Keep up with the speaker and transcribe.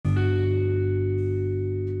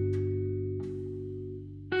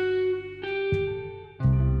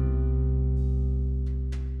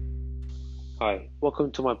Hi,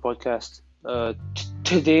 welcome to my podcast.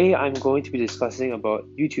 Today I'm going to be discussing about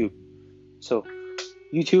YouTube. So,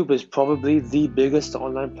 YouTube is probably the biggest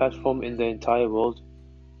online platform in the entire world,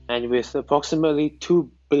 and with approximately 2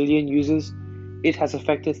 billion users, it has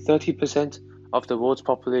affected 30% of the world's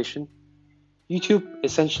population. YouTube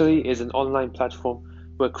essentially is an online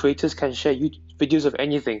platform where creators can share videos of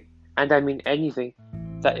anything, and I mean anything,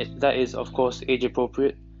 that is, of course, age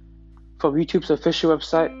appropriate. From YouTube's official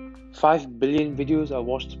website, 5 billion videos are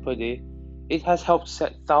watched per day. It has helped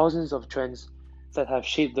set thousands of trends that have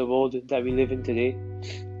shaped the world that we live in today.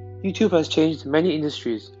 YouTube has changed many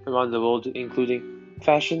industries around the world, including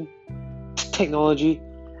fashion, technology,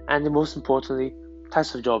 and most importantly,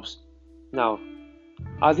 types of jobs. Now,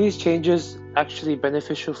 are these changes actually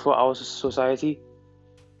beneficial for our society?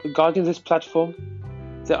 Regarding this platform,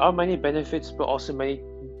 there are many benefits but also many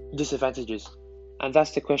disadvantages, and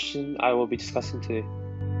that's the question I will be discussing today.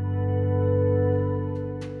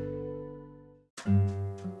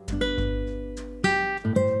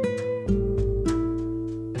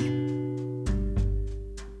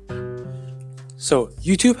 So,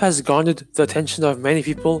 YouTube has garnered the attention of many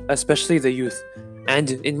people, especially the youth, and,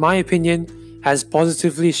 in my opinion, has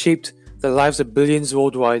positively shaped the lives of billions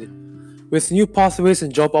worldwide. With new pathways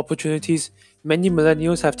and job opportunities, many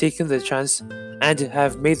millennials have taken the chance and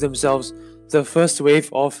have made themselves the first wave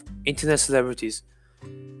of internet celebrities.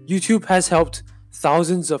 YouTube has helped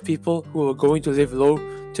thousands of people who are going to live low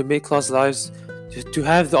to middle class lives to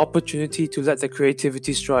have the opportunity to let their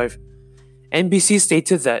creativity strive. NBC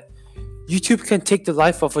stated that YouTube can take the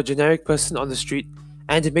life of a generic person on the street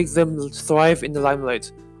and make them thrive in the limelight,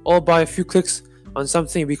 all by a few clicks on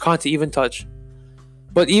something we can't even touch.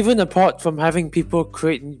 But even apart from having people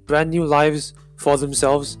create brand new lives for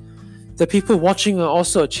themselves, the people watching are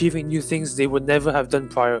also achieving new things they would never have done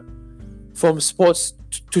prior. From sports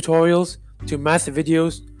tutorials to math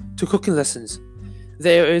videos to cooking lessons,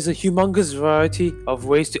 there is a humongous variety of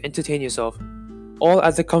ways to entertain yourself, all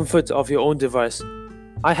at the comfort of your own device.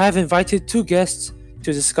 I have invited two guests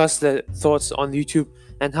to discuss their thoughts on YouTube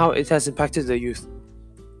and how it has impacted the youth.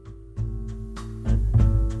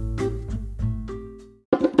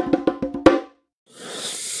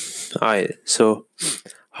 Alright, so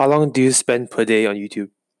how long do you spend per day on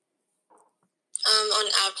YouTube? On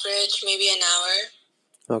average, maybe an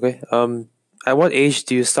hour. Okay. At what age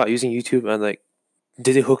do you start using YouTube, and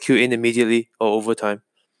did it hook you in immediately or over time?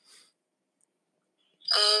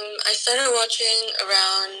 I started watching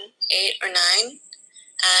around 8 or 9,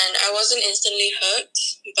 and I wasn't instantly hooked,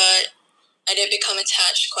 but I did become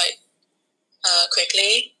attached quite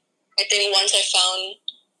quickly. I think once I found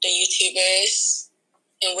the YouTubers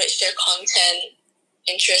in which their content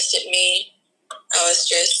interested me, I was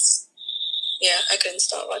just, I couldn't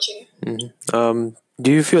stop watching.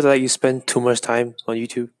 Do you feel like you spend too much time on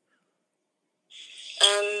YouTube?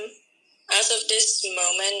 As of this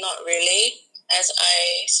moment, not really, as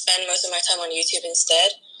I spend most of my time on YouTube instead.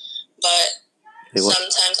 But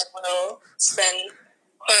sometimes I will spend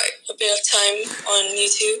quite a bit of time on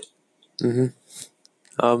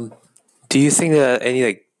YouTube. Do you think there are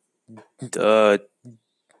any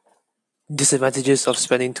disadvantages of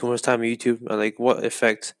spending too much time on YouTube, and what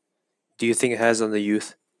effect do you think it has on the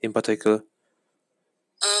youth in particular?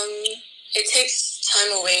 It takes time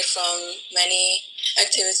away from many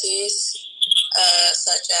activities,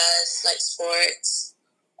 such as like sports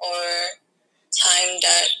or time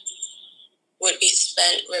that would be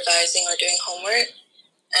spent revising or doing homework,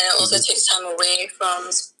 and it also takes time away from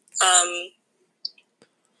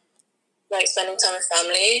like spending time with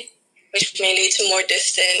family, which may lead to more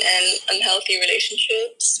distant and unhealthy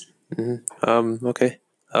relationships. Okay.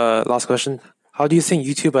 Last question. How do you think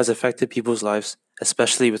YouTube has affected people's lives,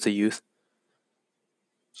 especially with the youth?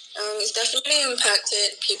 It's definitely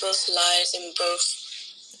impacted people's lives in both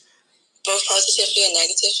positively and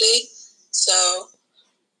negatively. So,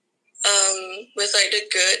 with like the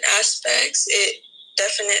good aspects, it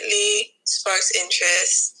definitely sparks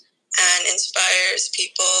interest and inspires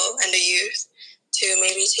people and the youth to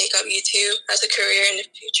maybe take up YouTube as a career in the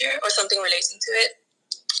future or something relating to it.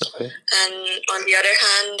 Okay. And on the other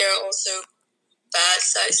hand, there are also bad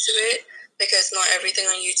sides to it because not everything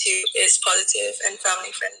on YouTube is positive and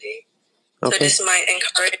family friendly. Okay. So this might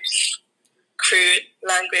encourage crude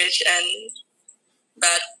language and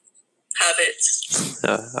bad habits.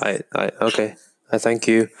 Okay. Thank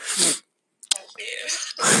you. Thank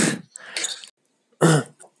you.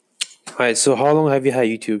 Alright, so how long have you had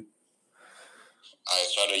YouTube? I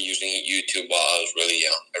started using YouTube while I was really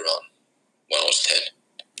young, around when I was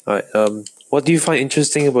 10. Alright, what do you find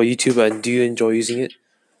interesting about YouTube, and do you enjoy using it?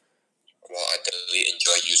 Well, I definitely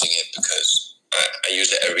enjoy using it because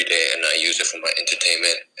use it every day, and I use it for my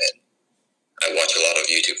entertainment, and I watch a lot of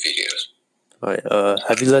YouTube videos. Alright,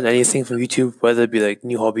 have you learned anything from YouTube, whether it be like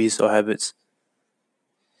new hobbies or habits?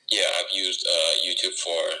 Yeah, I've used YouTube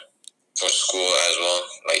for school as well,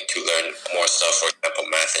 like to learn more stuff, for example,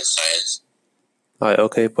 math and science. Alright,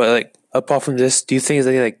 okay, but like apart from this, do you think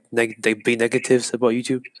there's any like big negatives about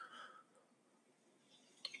YouTube?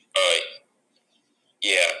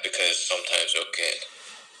 Yeah, because sometimes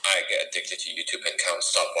I get addicted to YouTube and can't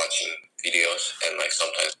stop watching videos, and like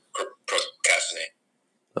sometimes procrastinate.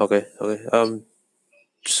 Okay.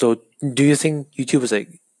 So do you think YouTube is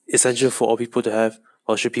like essential for all people to have,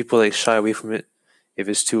 or should people like shy away from it if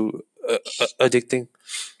it's too addicting?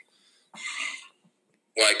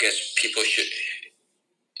 Well, I guess people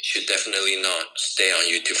should definitely not stay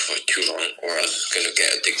on YouTube for too long, or else it's gonna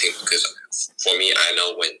get addicting. Because for me, I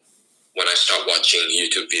know when I start watching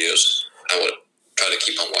YouTube videos, I will try to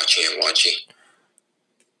keep on watching and watching.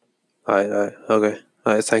 Alright, okay.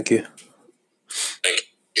 Alright, thank you. Thank you.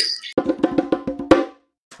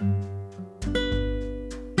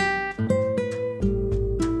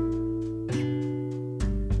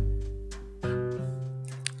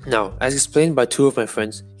 Now, as explained by two of my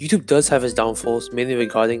friends, YouTube does have its downfalls, mainly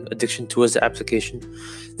regarding addiction towards the application.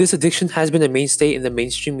 This addiction has been a mainstay in the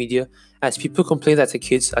mainstream media, as people complain that the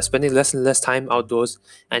kids are spending less and less time outdoors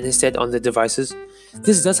and instead on their devices.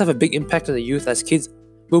 This does have a big impact on the youth, as kids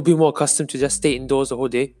will be more accustomed to just stay indoors the whole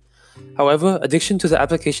day. However, addiction to the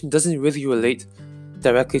application doesn't really relate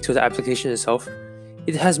directly to the application itself.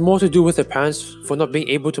 It has more to do with the parents for not being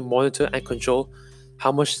able to monitor and control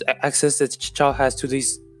how much access the child has to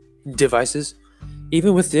these devices.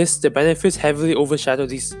 Even with this, the benefits heavily overshadow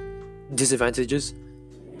these disadvantages.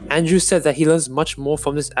 Andrew said that he learns much more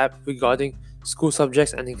from this app regarding school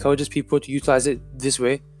subjects and encourages people to utilize it this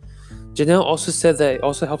way. Janelle also said that it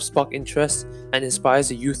also helps spark interest and inspires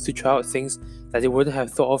the youth to try out things that they wouldn't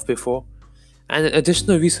have thought of before. And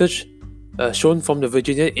additional research shown from the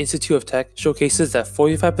Virginia Institute of Tech showcases that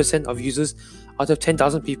 45% of users out of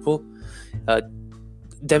 10,000 people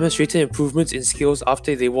demonstrated improvements in skills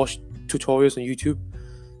after they watched tutorials on YouTube.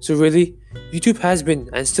 So really, YouTube has been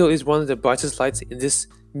and still is one of the brightest lights in this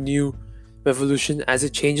new revolution, as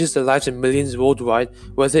it changes the lives of millions worldwide,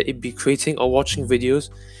 whether it be creating or watching videos.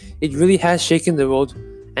 It really has shaken the world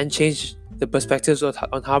and changed the perspectives on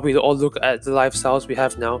how we all look at the lifestyles we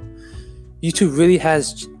have now. YouTube really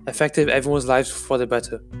has affected everyone's lives for the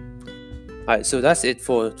better. Alright, so that's it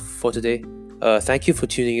for today. Thank you for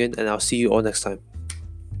tuning in, and I'll see you all next time.